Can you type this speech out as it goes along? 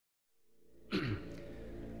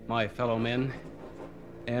My fellow men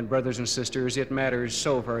and brothers and sisters, it matters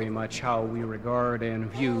so very much how we regard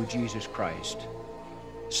and view Jesus Christ.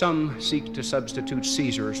 Some seek to substitute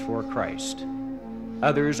Caesars for Christ.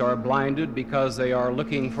 Others are blinded because they are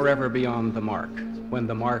looking forever beyond the mark, when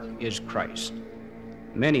the mark is Christ.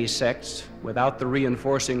 Many sects, without the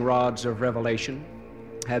reinforcing rods of revelation,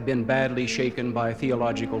 have been badly shaken by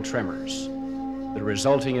theological tremors. The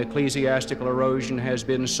resulting ecclesiastical erosion has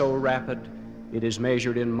been so rapid, it is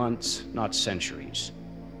measured in months, not centuries.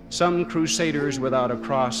 Some crusaders without a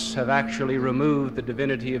cross have actually removed the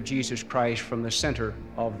divinity of Jesus Christ from the center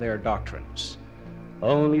of their doctrines,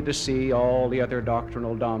 only to see all the other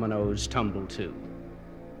doctrinal dominoes tumble too.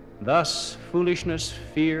 Thus, foolishness,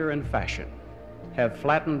 fear, and fashion have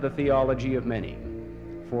flattened the theology of many.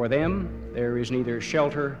 For them, there is neither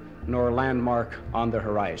shelter nor landmark on the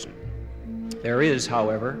horizon. There is,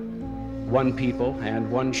 however, one people and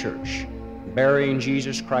one church, bearing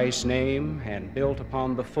Jesus Christ's name and built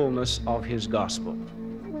upon the fullness of his gospel.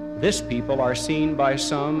 This people are seen by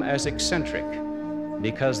some as eccentric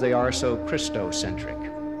because they are so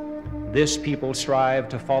Christocentric. This people strive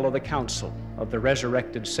to follow the counsel of the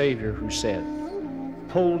resurrected Savior who said,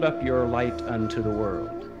 "Hold up your light unto the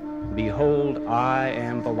world. Behold, I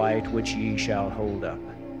am the light which ye shall hold up,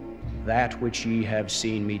 that which ye have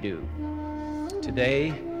seen me do."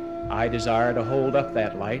 Today, I desire to hold up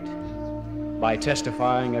that light by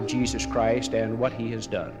testifying of Jesus Christ and what he has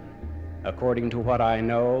done, according to what I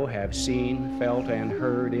know, have seen, felt, and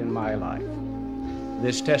heard in my life.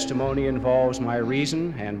 This testimony involves my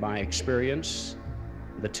reason and my experience,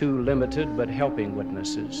 the two limited but helping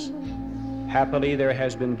witnesses. Happily, there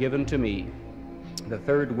has been given to me the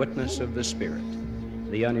third witness of the Spirit,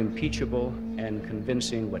 the unimpeachable and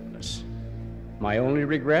convincing witness. My only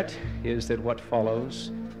regret is that what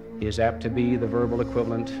follows is apt to be the verbal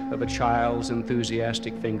equivalent of a child's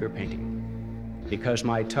enthusiastic finger painting, because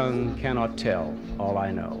my tongue cannot tell all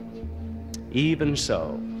I know. Even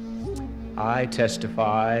so, I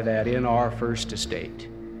testify that in our first estate,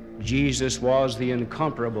 Jesus was the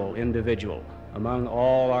incomparable individual among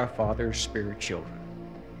all our Father's spirit children.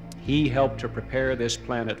 He helped to prepare this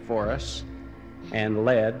planet for us and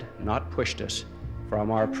led, not pushed us,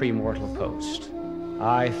 from our premortal post.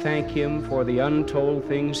 I thank him for the untold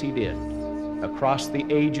things he did across the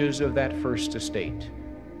ages of that first estate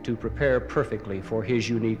to prepare perfectly for his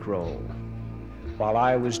unique role, while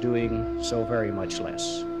I was doing so very much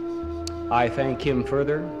less. I thank him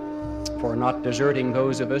further for not deserting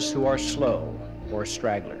those of us who are slow or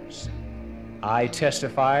stragglers. I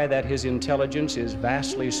testify that his intelligence is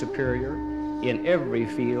vastly superior in every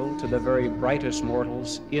field to the very brightest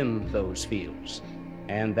mortals in those fields,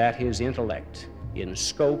 and that his intellect in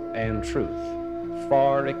scope and truth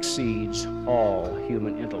far exceeds all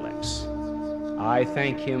human intellects. I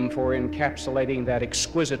thank him for encapsulating that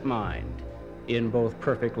exquisite mind in both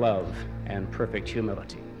perfect love and perfect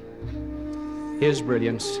humility. His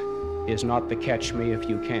brilliance is not the catch me if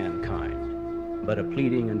you can kind, but a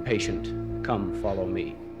pleading and patient, come follow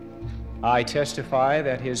me. I testify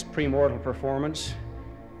that his premortal performance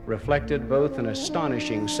reflected both an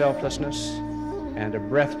astonishing selflessness and a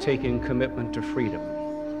breathtaking commitment to freedom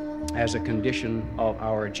as a condition of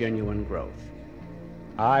our genuine growth.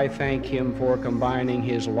 I thank him for combining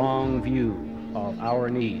his long view of our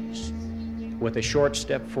needs with a short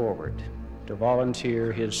step forward to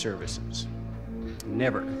volunteer his services.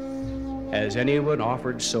 Never has anyone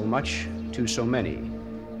offered so much to so many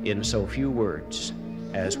in so few words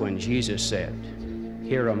as when Jesus said,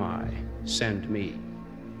 "Here am I, send me."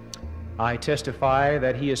 I testify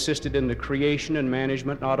that he assisted in the creation and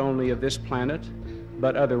management not only of this planet,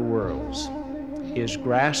 but other worlds. His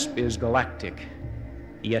grasp is galactic,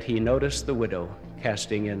 yet he noticed the widow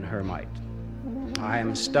casting in her mite. I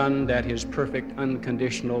am stunned at his perfect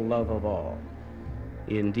unconditional love of all.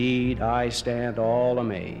 Indeed, I stand all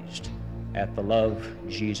amazed at the love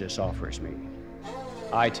Jesus offers me.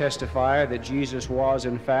 I testify that Jesus was,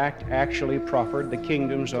 in fact, actually proffered the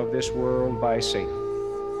kingdoms of this world by Satan.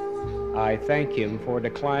 I thank him for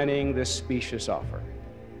declining this specious offer,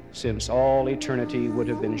 since all eternity would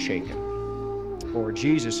have been shaken. For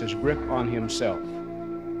Jesus' grip on himself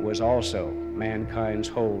was also mankind's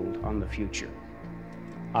hold on the future.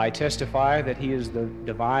 I testify that he is the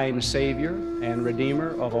divine Savior and Redeemer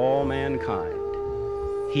of all mankind.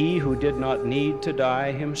 He who did not need to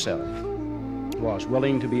die himself was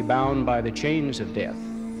willing to be bound by the chains of death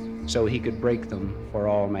so he could break them for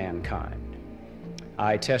all mankind.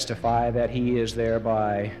 I testify that he is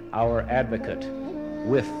thereby our advocate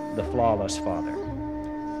with the flawless Father.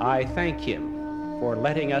 I thank him for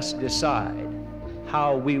letting us decide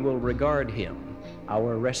how we will regard him,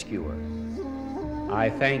 our rescuer. I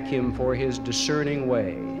thank him for his discerning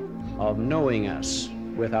way of knowing us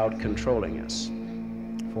without controlling us,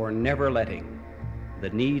 for never letting the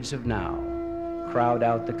needs of now crowd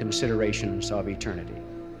out the considerations of eternity.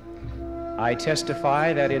 I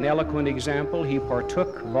testify that in eloquent example he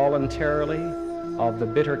partook voluntarily of the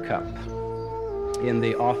bitter cup in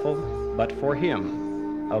the awful, but for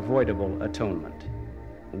him, avoidable atonement.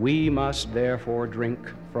 We must therefore drink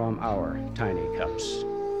from our tiny cups.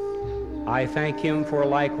 I thank him for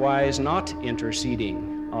likewise not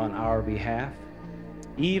interceding on our behalf,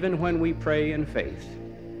 even when we pray in faith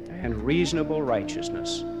and reasonable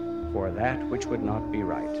righteousness for that which would not be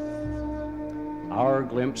right. Our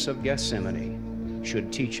glimpse of Gethsemane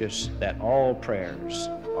should teach us that all prayers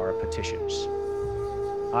are petitions.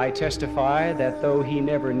 I testify that though he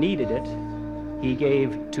never needed it, he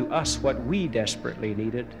gave to us what we desperately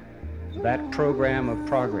needed, that program of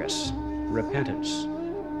progress, repentance,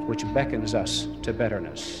 which beckons us to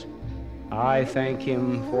betterness. I thank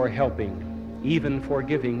him for helping, even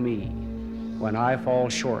forgiving me, when I fall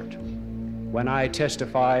short, when I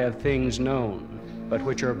testify of things known, but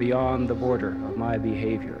which are beyond the border of my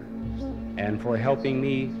behavior, and for helping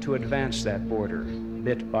me to advance that border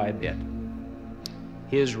bit by bit.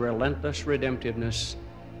 His relentless redemptiveness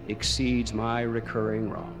exceeds my recurring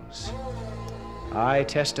wrongs. I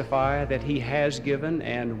testify that he has given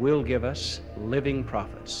and will give us living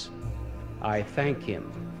prophets. I thank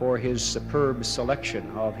him for his superb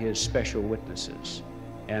selection of his special witnesses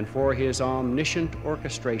and for his omniscient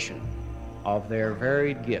orchestration of their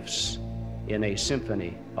varied gifts in a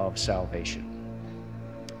symphony of salvation.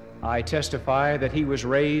 I testify that he was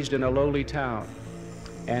raised in a lowly town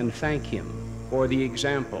and thank him for the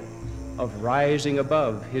example of rising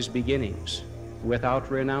above his beginnings without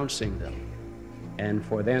renouncing them, and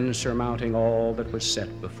for then surmounting all that was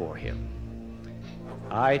set before him.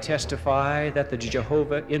 I testify that the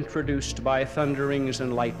Jehovah introduced by thunderings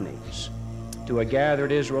and lightnings to a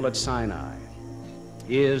gathered Israel at Sinai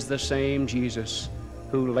is the same Jesus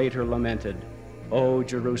who later lamented, "O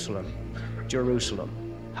Jerusalem, Jerusalem,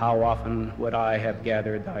 how often would I have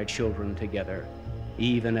gathered thy children together,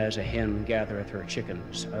 even as a hen gathereth her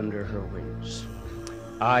chickens under her wings."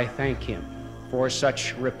 I thank him for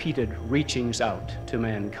such repeated reachings out to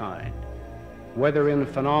mankind, whether in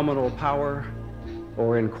phenomenal power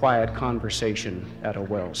or in quiet conversation at a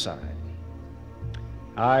well side.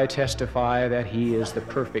 I testify that he is the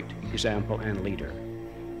perfect example and leader,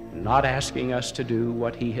 not asking us to do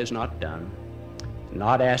what he has not done,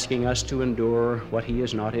 not asking us to endure what he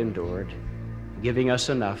has not endured, giving us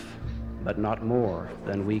enough, but not more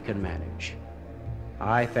than we can manage.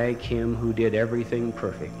 I thank him who did everything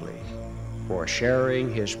perfectly, for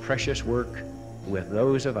sharing his precious work with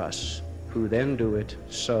those of us who then do it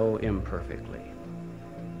so imperfectly.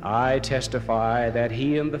 I testify that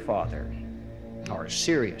he and the Father are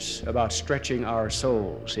serious about stretching our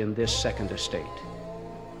souls in this second estate.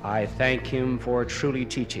 I thank him for truly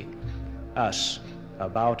teaching us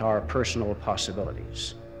about our personal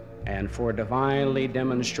possibilities and for divinely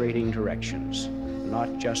demonstrating directions,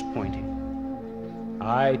 not just pointing.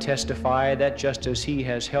 I testify that just as he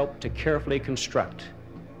has helped to carefully construct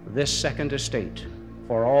this second estate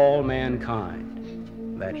for all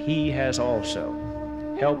mankind, that he has also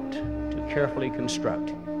helped to carefully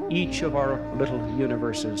construct each of our little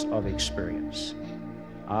universes of experience.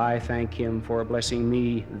 I thank him for blessing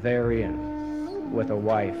me therein with a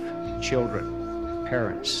wife, children,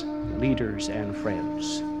 parents, leaders, and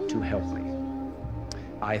friends to help me.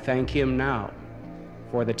 I thank him now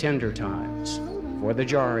for the tender times, for the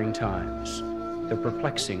jarring times, the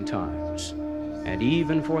perplexing times, and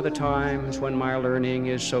even for the times when my learning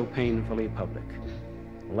is so painfully public,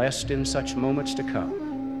 lest in such moments to come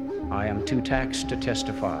I am too taxed to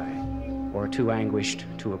testify or too anguished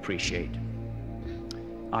to appreciate.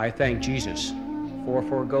 I thank Jesus for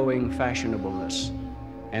foregoing fashionableness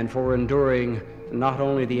and for enduring not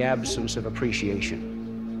only the absence of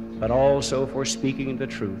appreciation, but also for speaking the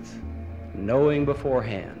truth, knowing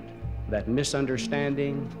beforehand that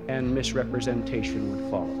misunderstanding and misrepresentation would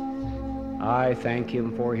follow. I thank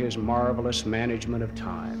him for his marvelous management of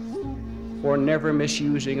time, for never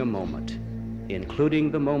misusing a moment,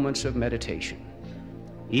 including the moments of meditation.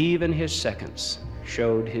 Even his seconds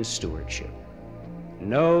showed his stewardship.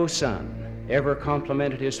 No son ever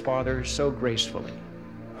complimented his father so gracefully,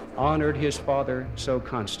 honored his father so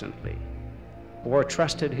constantly, or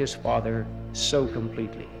trusted his father so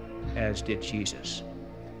completely as did Jesus.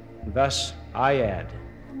 Thus I add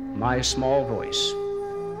my small voice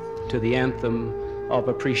to the anthem of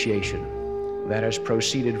appreciation that has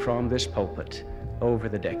proceeded from this pulpit over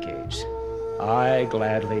the decades. I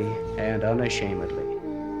gladly and unashamedly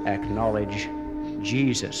acknowledge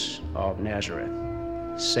Jesus of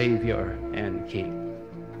Nazareth, Savior and King.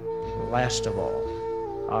 Last of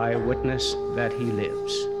all, I witness that he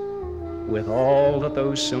lives. With all that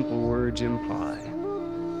those simple words imply,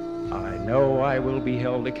 I know I will be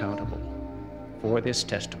held accountable for this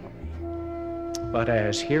testimony. But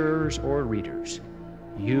as hearers or readers,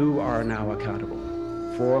 you are now accountable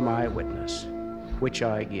for my witness, which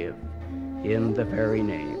I give in the very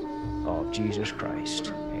name of Jesus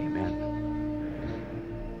Christ.